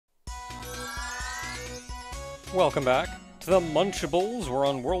Welcome back to the Munchables. We're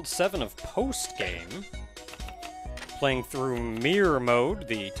on World 7 of Post-Game. Playing through Mirror Mode,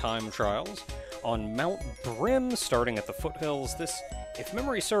 the time trials, on Mount Brim, starting at the foothills. This, if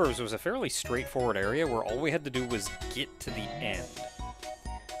memory serves, was a fairly straightforward area where all we had to do was get to the end.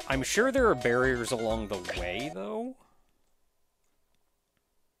 I'm sure there are barriers along the way, though.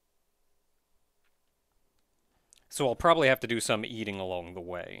 So I'll probably have to do some eating along the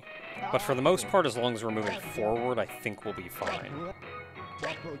way. But for the most part, as long as we're moving forward, I think we'll be fine.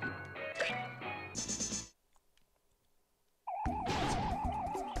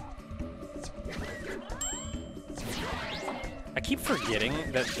 I keep forgetting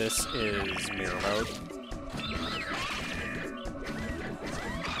that this is mirror mode.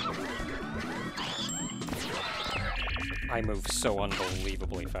 I move so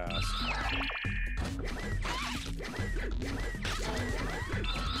unbelievably fast.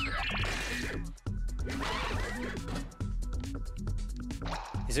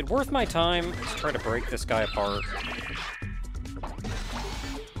 Is it worth my time to try to break this guy apart?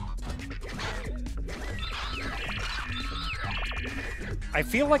 I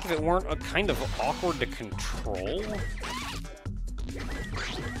feel like if it weren't a kind of awkward to control...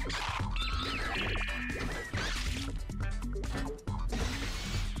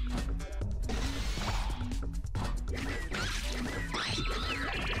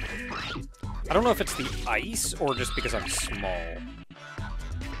 I don't know if it's the ice or just because I'm small.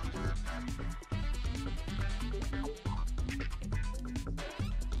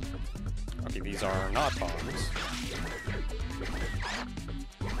 Okay, these are not bombs.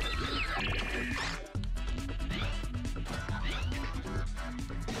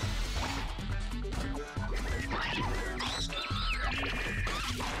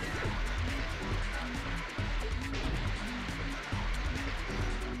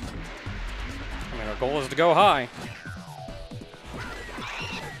 Our goal is to go high.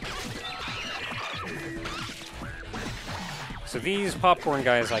 So these popcorn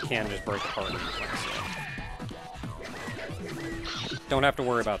guys I can just break apart. Don't have to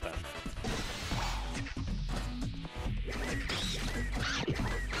worry about that.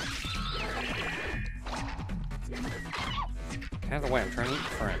 Get out of the way, I'm trying to eat your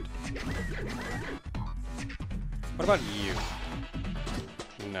friend. What about you?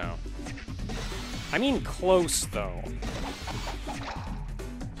 No. I mean close, though.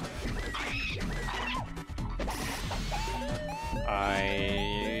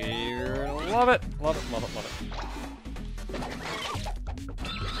 I love it, love it, love it, love it.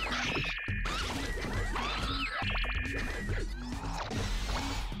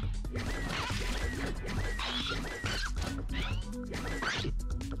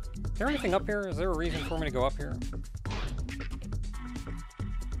 Is there anything up here? Is there a reason for me to go up here?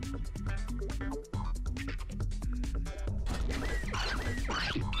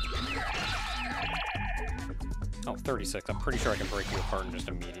 Oh, 36. I'm pretty sure I can break you apart and just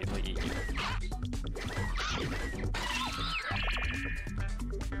immediately eat you.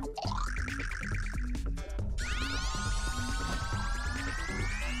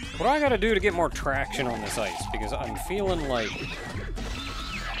 What do I gotta do to get more traction on this ice? Because I'm feeling like...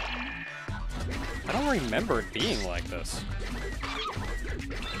 I don't remember it being like this.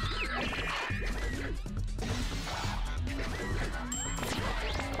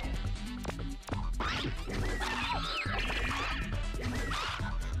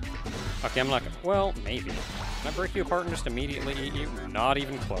 Okay, I'm not gonna... Well, maybe. Can I break you apart and just immediately eat you? Not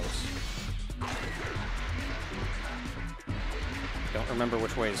even close. Don't remember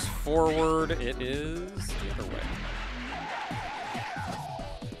which way is forward. It is the other way.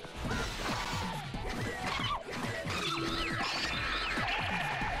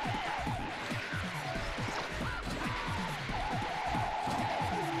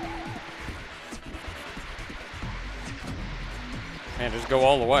 Man, just go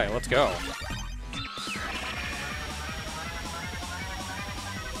all the way. Let's go.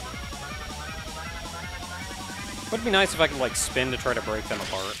 Would be nice if I could, like, spin to try to break them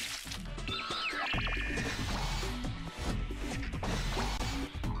apart.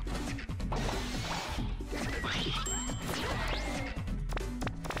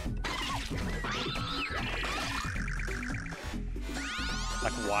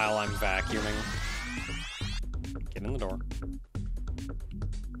 Like, while I'm vacuuming. Get in the door.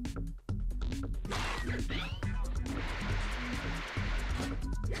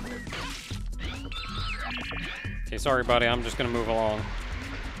 Okay, sorry, buddy. I'm just gonna move along.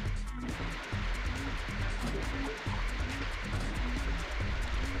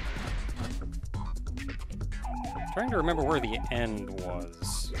 Trying to remember where the end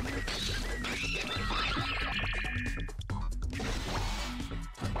was.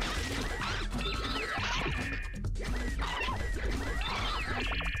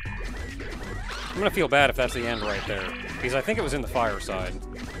 gonna feel bad if that's the end right there, because I think it was in the fireside.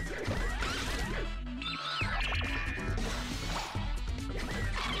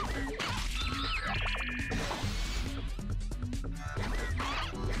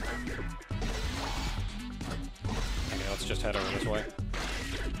 Okay, let's just head over this way.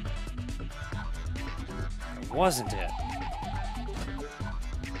 It wasn't it?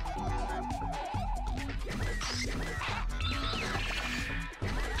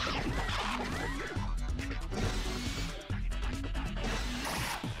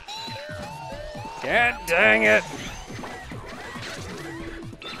 God dang it!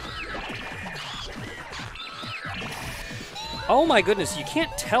 Oh my goodness, you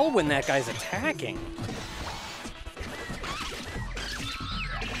can't tell when that guy's attacking.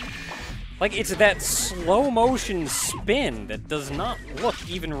 Like, it's that slow motion spin that does not look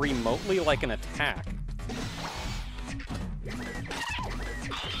even remotely like an attack.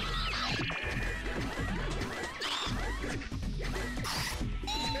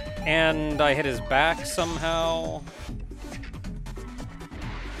 And I hit his back somehow.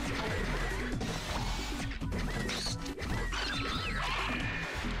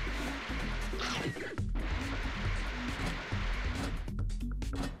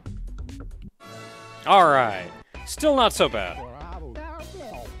 Alright. Still not so bad.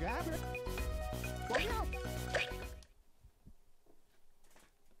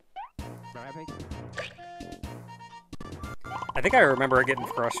 I think I remember getting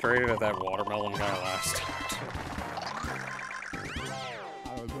frustrated at that watermelon guy last time, too.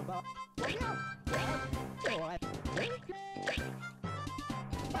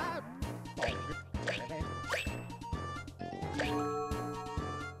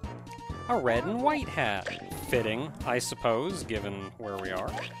 A red and white hat. Fitting, I suppose, given where we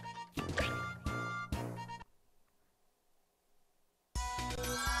are.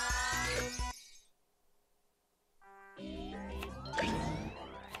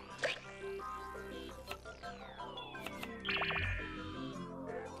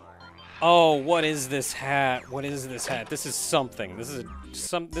 Oh, what is this hat? What is this hat? This is something. This is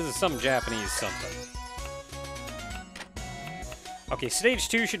some Japanese something. Okay, stage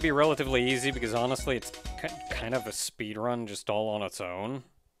 2 should be relatively easy because honestly it's kind of a speed run just all on its own.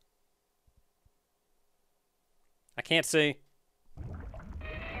 I can't see.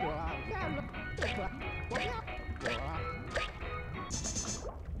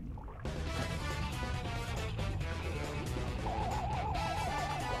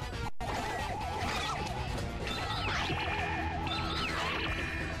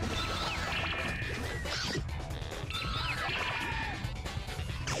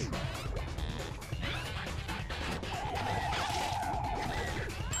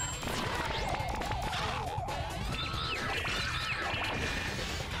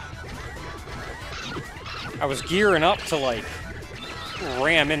 I was gearing up to, like,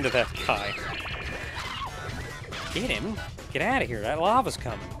 ram into that guy. Get him. Get out of here. That lava's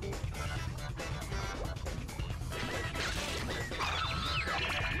coming.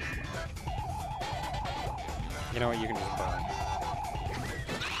 You know what? You can just burn.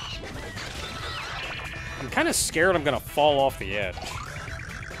 I'm kind of scared I'm going to fall off the edge.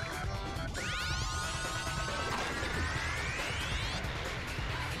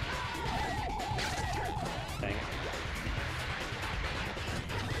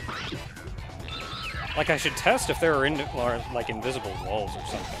 Like, I should test if there are, like, invisible walls or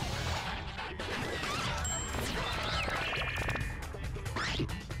something.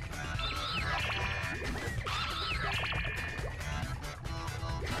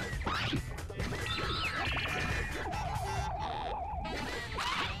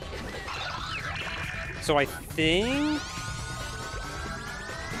 So I think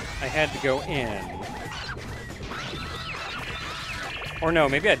I had to go in. Or no,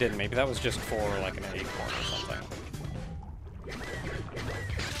 maybe I didn't. Maybe that was just for, like, an acorn or something.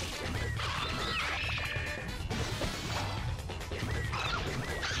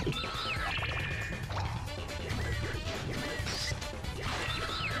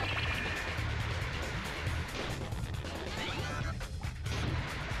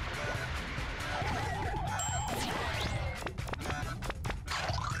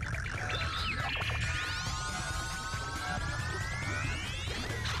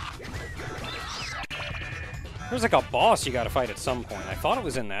 There's like a boss you gotta fight at some point. I thought it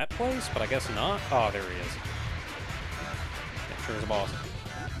was in that place, but I guess not. Oh, there he is. Yeah, sure is a boss.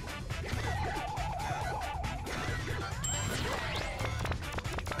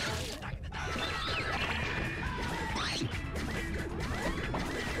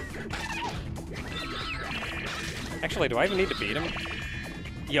 Actually, do I even need to beat him?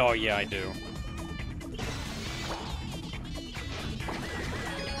 Oh, yeah, I do.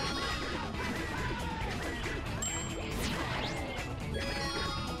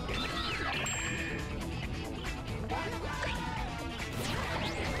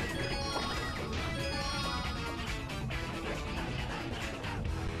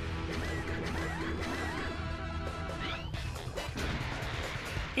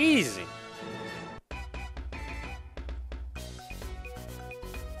 Easy.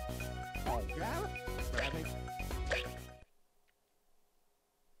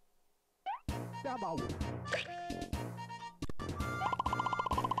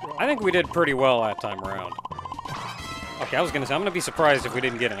 I think we did pretty well that time around. Okay, I was gonna say, I'm gonna be surprised if we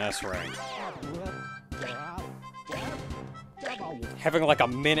didn't get an S rank. Having like a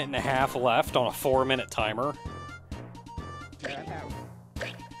minute and a half left on a 4-minute timer.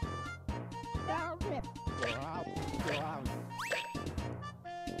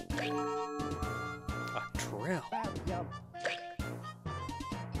 A drill.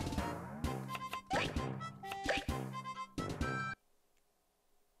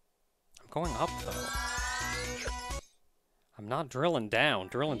 I'm going up, though. I'm not drilling down.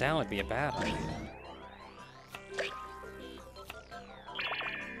 Drilling down would be a bad idea.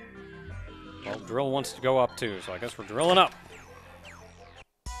 Well, drill wants to go up, too, so I guess we're drilling up.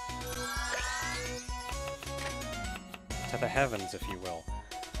 To the heavens, if you will.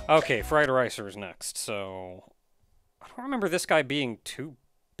 Okay, Fried Ricer's next, so... I don't remember this guy being too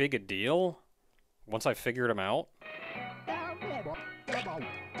big a deal once I figured him out.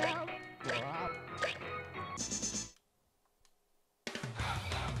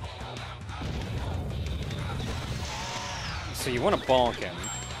 So you want to bonk him.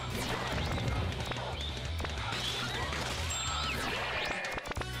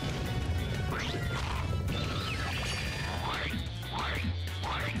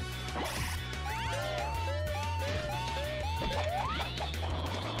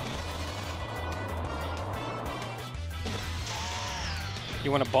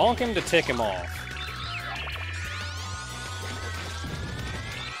 You want to bonk him to tick him off.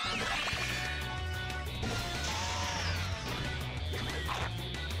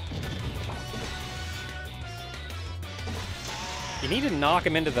 You need to knock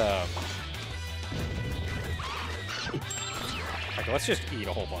him into the... Okay, let's just eat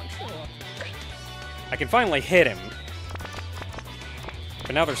a whole bunch. I can finally hit him.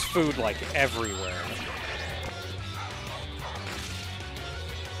 But now there's food, like, everywhere.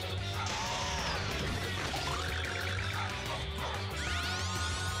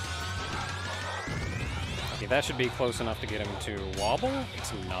 Okay, that should be close enough to get him to wobble.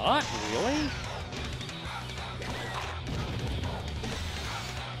 It's not? Really?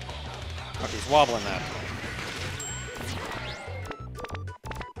 Okay, he's wobbling that.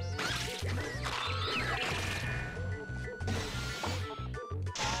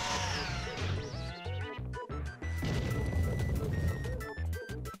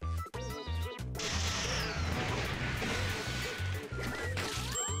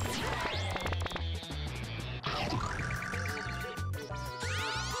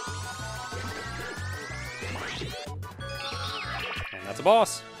 And that's a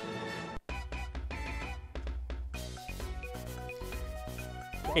boss.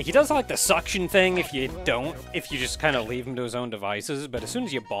 Yeah, he does like the suction thing if you just kind of leave him to his own devices, but as soon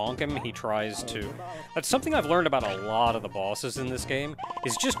as you bonk him, he tries to... That's something I've learned about a lot of the bosses in this game,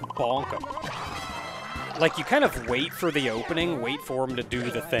 is just bonk them. Like, you kind of wait for the opening, wait for him to do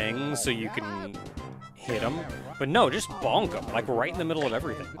the thing so you can hit him, but no, just bonk him, like right in the middle of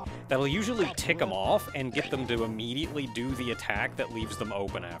everything. That'll usually tick them off and get them to immediately do the attack that leaves them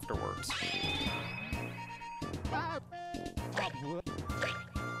open afterwards.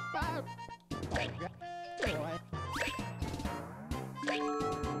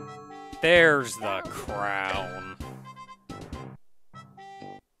 There's the crown.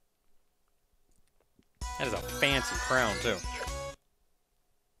 That is a fancy crown, too.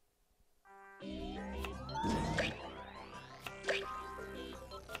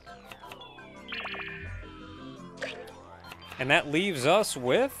 And that leaves us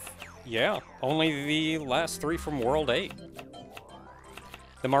with, yeah, only the last 3 from World 8.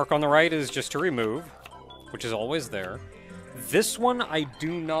 The mark on the right is just to remove, which is always there. This one, I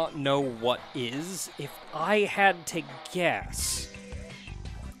do not know what is. If I had to guess,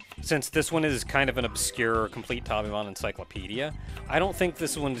 since this one is kind of an obscure, complete Tabimon encyclopedia, I don't think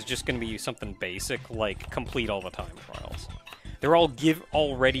this one's just going to be something basic, like complete all the time trials. They're all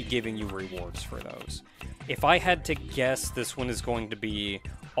already giving you rewards for those. If I had to guess, this one is going to be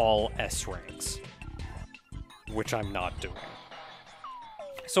all S ranks, which I'm not doing.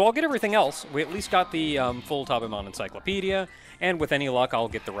 So I'll get everything else. We at least got the full Tabimon Encyclopedia, and with any luck, I'll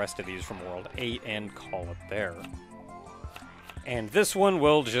get the rest of these from World 8 and call it there. And this one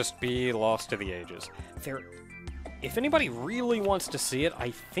will just be lost to the ages. If anybody really wants to see it,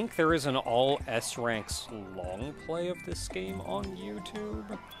 I think there is an all S ranks long play of this game on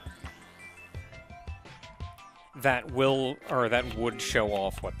YouTube. that would show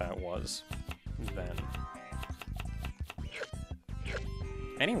off what that was then.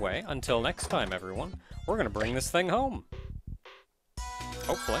 Anyway, until next time, everyone, we're gonna bring this thing home.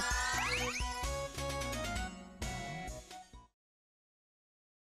 Hopefully.